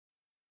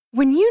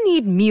When you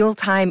need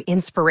mealtime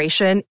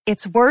inspiration,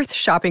 it's worth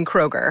shopping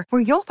Kroger,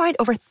 where you'll find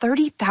over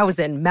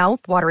 30,000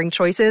 mouth-watering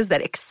choices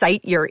that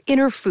excite your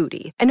inner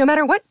foodie. And no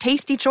matter what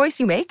tasty choice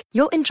you make,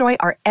 you'll enjoy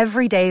our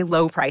everyday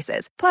low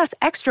prices, plus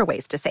extra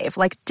ways to save,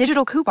 like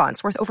digital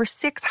coupons worth over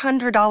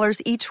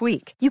 $600 each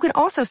week. You can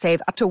also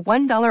save up to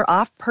 $1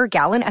 off per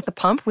gallon at the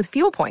pump with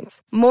fuel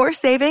points. More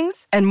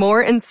savings and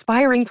more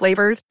inspiring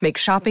flavors make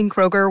shopping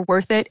Kroger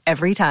worth it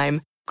every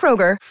time.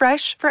 Kroger,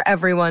 fresh for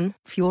everyone.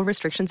 Fuel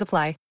restrictions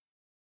apply.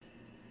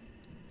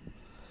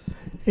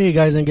 Hey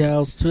guys and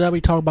gals, today we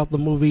talk about the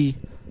movie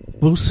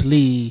Bruce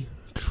Lee,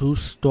 True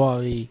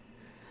Story.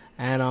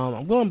 And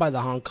I'm going by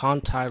the Hong Kong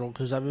title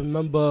because I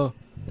remember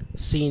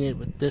seeing it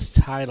with this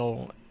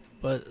title.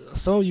 But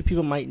some of you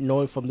people might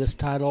know it from this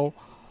title,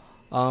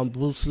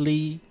 Bruce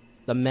Lee,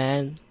 the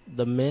man,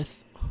 the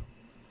myth.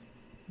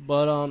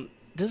 But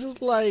this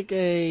is like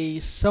a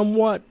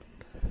somewhat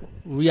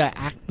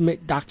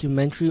reenactment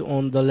documentary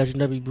on the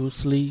legendary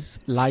Bruce Lee's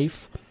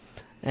life.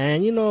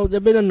 And you know,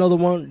 there's been another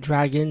one,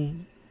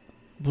 Dragon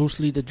the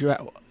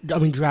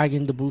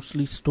Bruce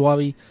Lee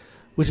story,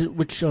 which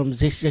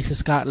Jason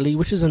Scott Lee,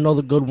 which is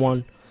another good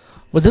one.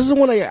 But this is the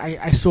one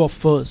I saw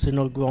first, you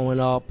know, growing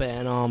up,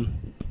 and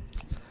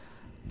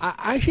I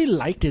actually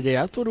liked it.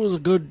 I thought it was a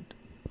good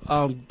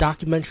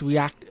documentary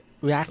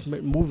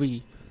reenactment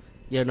movie.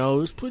 You know,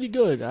 it was pretty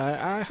good.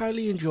 I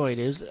highly enjoyed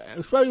it. It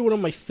was probably one of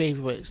my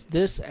favorites.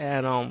 This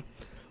and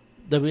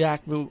the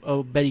reenactment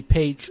of Betty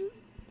Page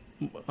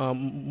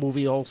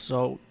movie,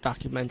 also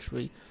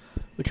documentary,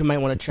 which you might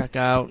want to check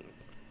out.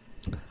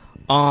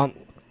 The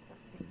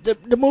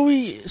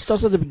movie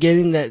starts at the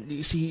beginning that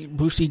you see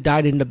Bruce Lee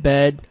died in the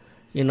bed.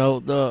 You know,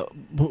 the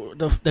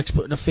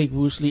fake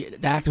Bruce Lee,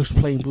 the actor who's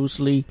playing Bruce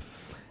Lee,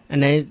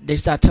 and they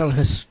start telling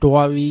his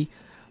story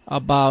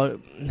about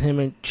him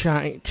in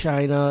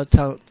China,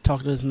 talking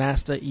to his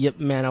master, Yip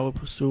Man, I would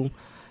presume,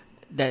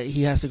 that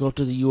he has to go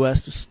to the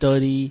U.S. to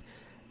study,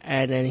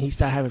 and then he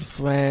starts having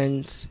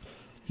friends.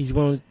 He's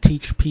willing to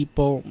teach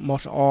people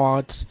martial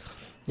arts.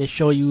 They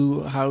show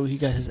you how he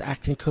got his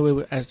acting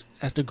career as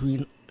the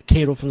Green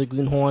Kato from the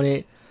Green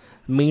Hornet.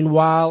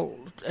 Meanwhile,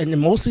 and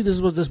mostly this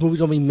movie's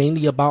gonna be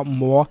mainly about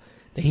more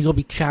that he's gonna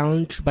be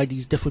challenged by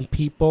these different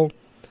people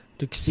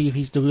to see if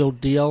he's the real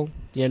deal.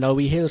 You know,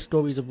 we hear the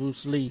stories of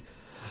Bruce Lee,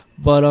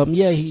 but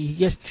yeah, he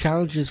gets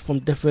challenges from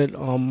different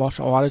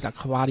martial artists, like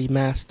karate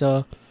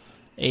master,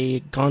 a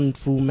gun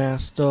fu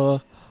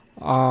master.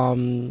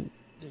 They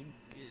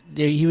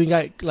even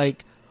got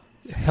like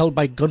held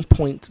by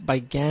gunpoint by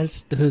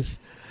gangsters,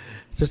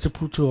 just to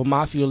prove to a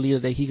mafia leader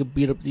that he could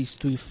beat up these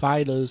three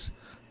fighters,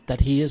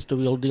 that he is the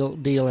real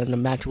deal and the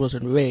match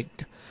wasn't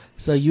rigged.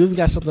 So you even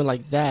got something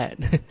like that.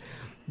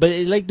 But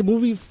the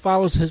movie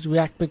follows his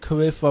reenactment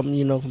career from,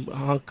 you know,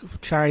 from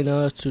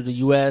China to the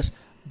U.S.,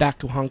 back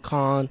to Hong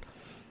Kong,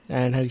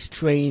 and how he's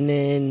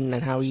training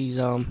and how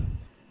he's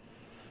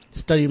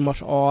studying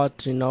martial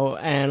arts, you know,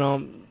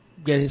 and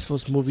getting his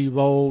first movie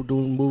role,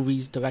 doing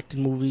movies,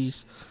 directing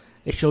movies.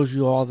 It shows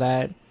you all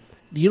that.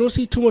 You don't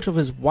see too much of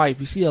his wife.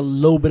 You see a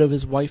little bit of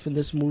his wife in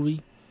this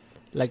movie,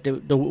 like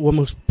the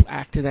woman who's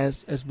acting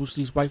as Bruce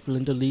Lee's wife,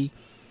 Linda Lee.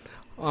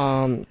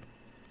 I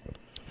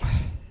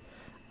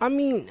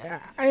mean,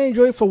 I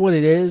enjoy it for what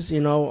it is, you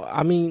know.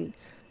 I mean,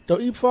 the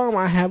only problem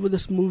I have with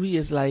this movie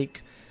is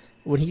like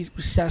when he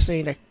starts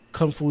saying that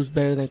kung fu is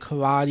better than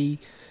karate.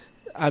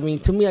 I mean,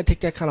 to me, I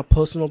take that kind of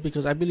personal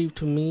because I believe,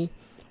 to me,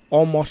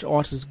 all martial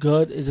arts is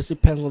good. It just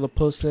depends on the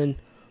person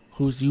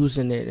who's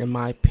using it, in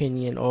my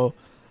opinion. Or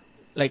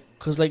like,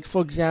 cause like,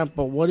 for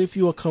example, what if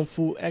you're a kung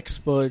fu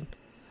expert,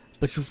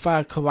 but you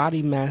find a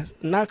karate master,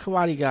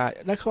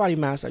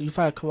 you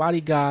find a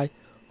karate guy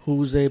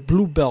who's a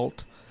blue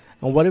belt,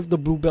 and what if the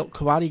blue belt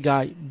karate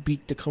guy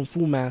beat the kung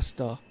fu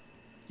master?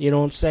 You know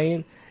what I'm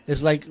saying?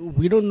 It's like,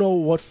 we don't know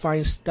what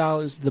fighting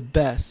style is the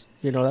best.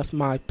 You know, that's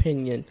my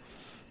opinion.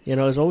 You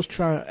know, it's always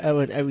trying to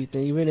earn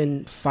everything, even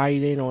in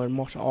fighting or in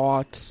martial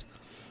arts.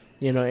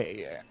 You know,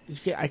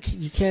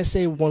 you can't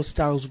say one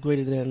style is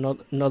greater than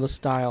another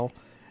style.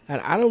 And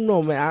I don't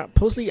know, man.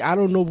 Personally, I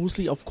don't know Bruce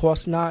Lee. Of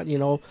course not. You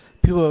know,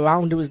 people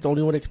around him is the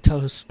only one that can tell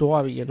his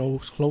story. You know,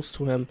 who's close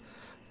to him.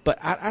 But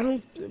I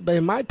don't. But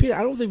in my opinion,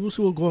 I don't think Bruce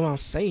Lee will go around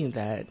saying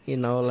that. You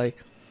know, like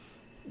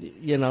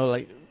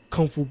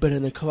kung fu better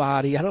than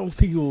karate. I don't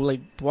think he will like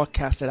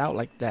broadcast it out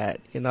like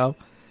that. You know,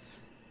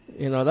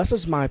 that's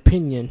just my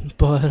opinion.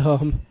 But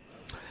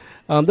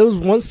there was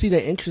one scene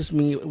that interests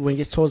me when it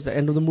gets towards the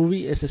end of the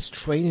movie. It's this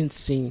training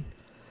scene.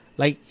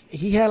 Like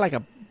he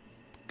had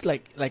he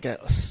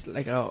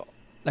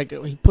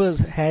put his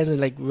hands in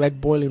like red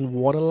boiling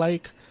water,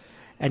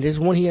 and there's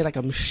one he had like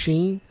a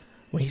machine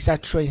when he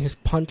started training his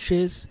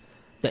punches,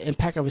 the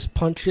impact of his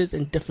punches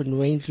in different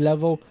range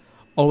level,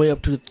 all the way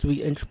up to the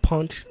 3-inch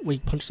punch where he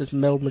punched this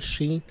metal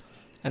machine,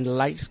 and the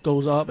lights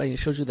goes up and it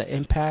shows you the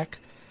impact.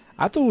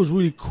 I thought it was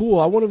really cool.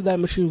 I wonder if that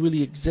machine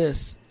really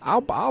exists. I'll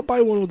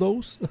buy one of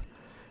those,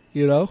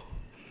 you know.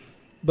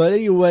 But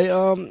anyway,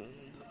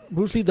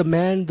 Bruce Lee, the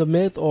man, the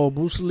myth, or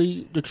Bruce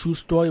Lee, the true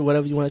story,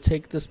 whatever you want to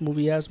take this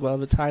movie as,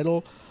 whatever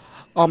title.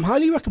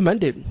 Highly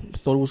recommended.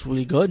 Thought it was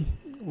really good.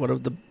 One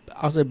of the,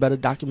 I would say, better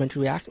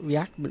documentary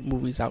reenactment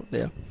movies out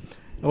there.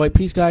 All right,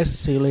 peace, guys.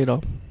 See you later.